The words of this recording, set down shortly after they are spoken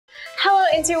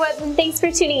interwebs, and thanks for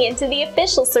tuning in to the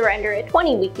official Surrender at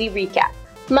 20 weekly recap.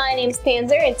 My name's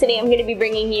Panzer, and today I'm going to be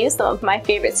bringing you some of my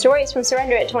favorite stories from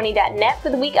SurrenderAt20.net for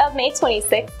the week of May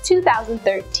 26,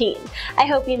 2013. I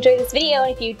hope you enjoyed this video,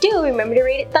 and if you do, remember to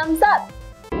rate it thumbs up.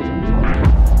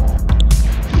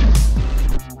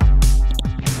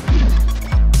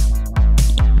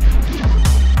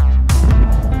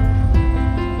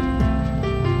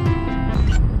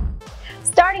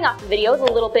 Starting off the video with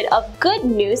a little bit of good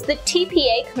news, the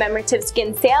TPA commemorative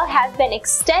skin sale has been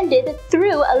extended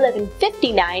through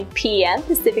 11:59 p.m.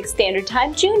 Pacific Standard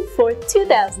Time, June 4th,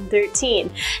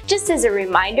 2013. Just as a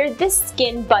reminder, this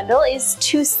skin bundle is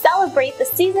to celebrate the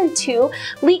Season 2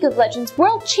 League of Legends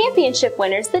World Championship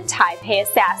winners, the Taipei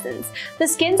Assassins. The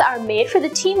skins are made for the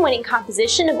team-winning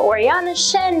composition of Orianna,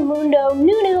 Shen, Mundo,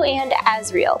 Nunu, and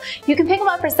Azriel. You can pick them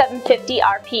up for $7.50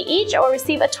 RP each or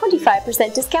receive a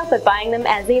 25% discount by buying them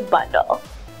as a bundle.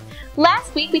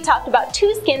 Last week we talked about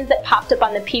two skins that popped up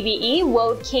on the PvE,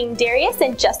 Woad King Darius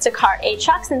and Justicar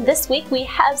Aatrox, and this week we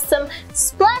have some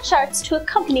splash arts to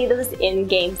accompany those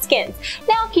in-game skins.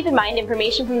 Now keep in mind,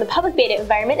 information from the public beta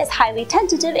environment is highly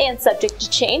tentative and subject to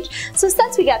change, so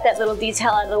since we got that little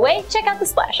detail out of the way, check out the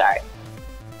splash art.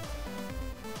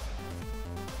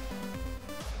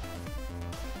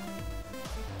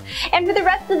 And for the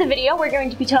rest of the video, we're going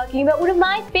to be talking about one of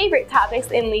my favorite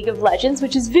topics in League of Legends,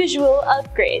 which is visual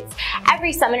upgrades.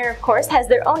 Every summoner, of course, has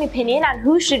their own opinion on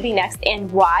who should be next and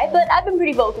why, but I've been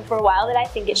pretty vocal for a while that I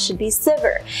think it should be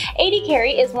Sivir. AD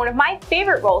carry is one of my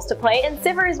favorite roles to play, and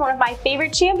Sivir is one of my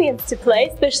favorite champions to play,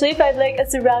 especially if I like a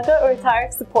Soraka or a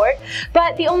Taric support.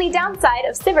 But the only downside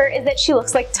of Sivir is that she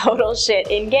looks like total shit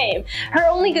in-game. Her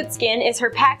only good skin is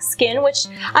her pack skin, which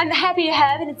I'm happy to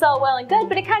have, and it's all well and good,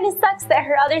 but it kind of sucks that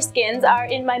her other skins are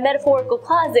in my metaphorical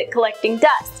closet collecting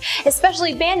dust,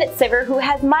 especially Bandit Sivir, who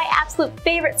has my absolute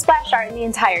favorite splash art in the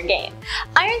entire game.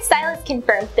 Iron Stylus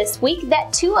confirmed this week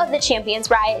that two of the champions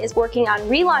Riot is working on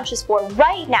relaunches for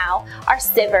right now are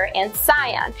Sivir and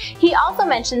Sion. He also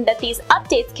mentioned that these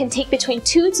updates can take between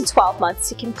 2 to 12 months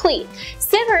to complete.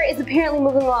 Sivir is apparently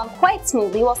moving along quite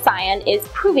smoothly while Sion is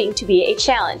proving to be a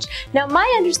challenge. Now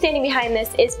my understanding behind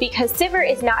this is because Sivir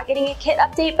is not getting a kit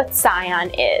update, but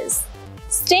Sion is.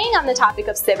 Staying on the topic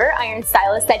of Sivir, Iron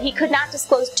Stylus said he could not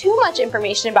disclose too much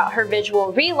information about her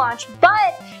visual relaunch,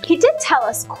 but he did tell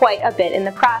us quite a bit in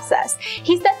the process.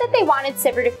 He said that they wanted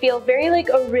Sivir to feel very like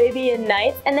Arabian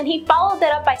Nights, and then he followed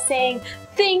that up by saying,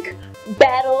 think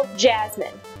Battle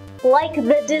Jasmine, like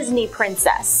the Disney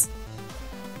princess.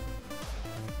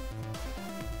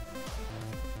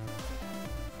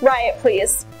 Riot,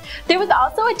 please. There was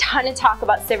also a ton of talk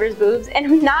about Sivir's boobs, and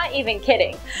I'm not even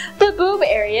kidding. The boob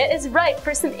area is ripe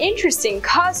for some interesting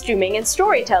costuming and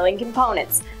storytelling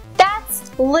components.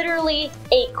 That's literally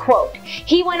a quote.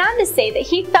 He went on to say that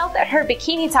he felt that her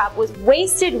bikini top was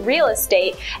wasted real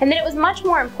estate and that it was much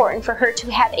more important for her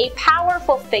to have a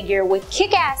powerful figure with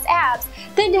kick-ass abs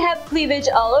than to have cleavage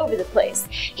all over the place.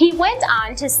 He went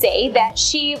on to say that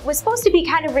she was supposed to be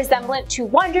kind of resemblant to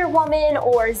Wonder Woman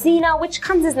or Xena, which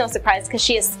comes as no surprise because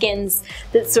she has skins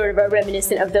that sort of are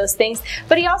reminiscent of those things,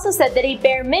 but he also said that a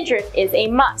bare midriff is a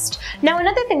must. Now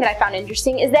another thing that I found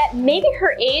interesting is that maybe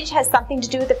her age has something to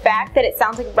do with the fact that it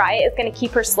sounds like Riot is going to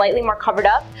keep her slightly more covered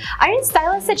up. Iron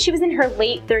Stylus said she was in her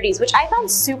late 30s, which I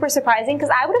found super surprising because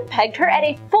I would have pegged her at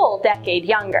a full decade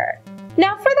younger.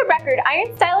 Now for the record,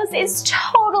 Iron Stylus is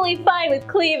totally fine with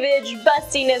cleavage,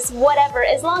 bustiness, whatever,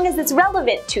 as long as it's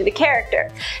relevant to the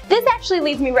character. This actually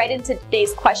leads me right into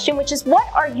today's question, which is what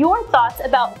are your thoughts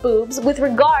about boobs with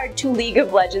regard to League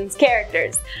of Legends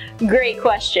characters? Great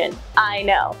question, I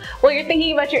know. While you're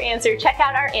thinking about your answer, check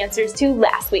out our answers to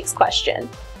last week's question.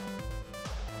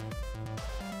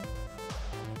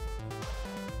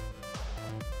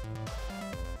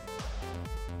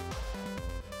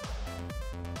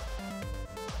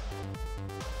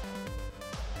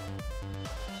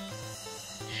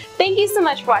 Thank you so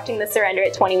much for watching the Surrender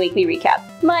at 20 weekly recap.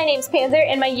 My name's Panzer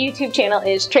and my YouTube channel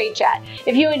is TradeChat.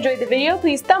 If you enjoyed the video,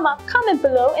 please thumb up, comment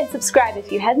below, and subscribe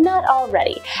if you have not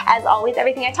already. As always,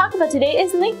 everything I talked about today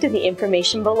is linked to the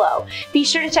information below. Be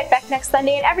sure to check back next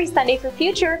Sunday and every Sunday for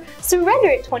future Surrender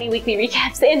at 20 weekly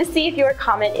recaps and to see if your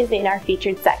comment is in our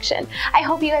featured section. I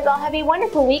hope you guys all have a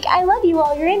wonderful week. I love you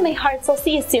all. You're in my heart, so I'll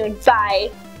see you soon. Bye!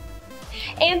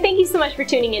 And thank you so much for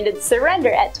tuning in to the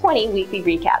Surrender at 20 weekly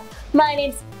recap. My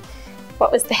name's...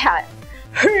 What was that?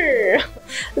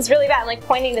 It's really bad. I'm like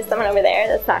pointing to someone over there.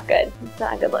 That's not good. It's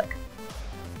not a good look.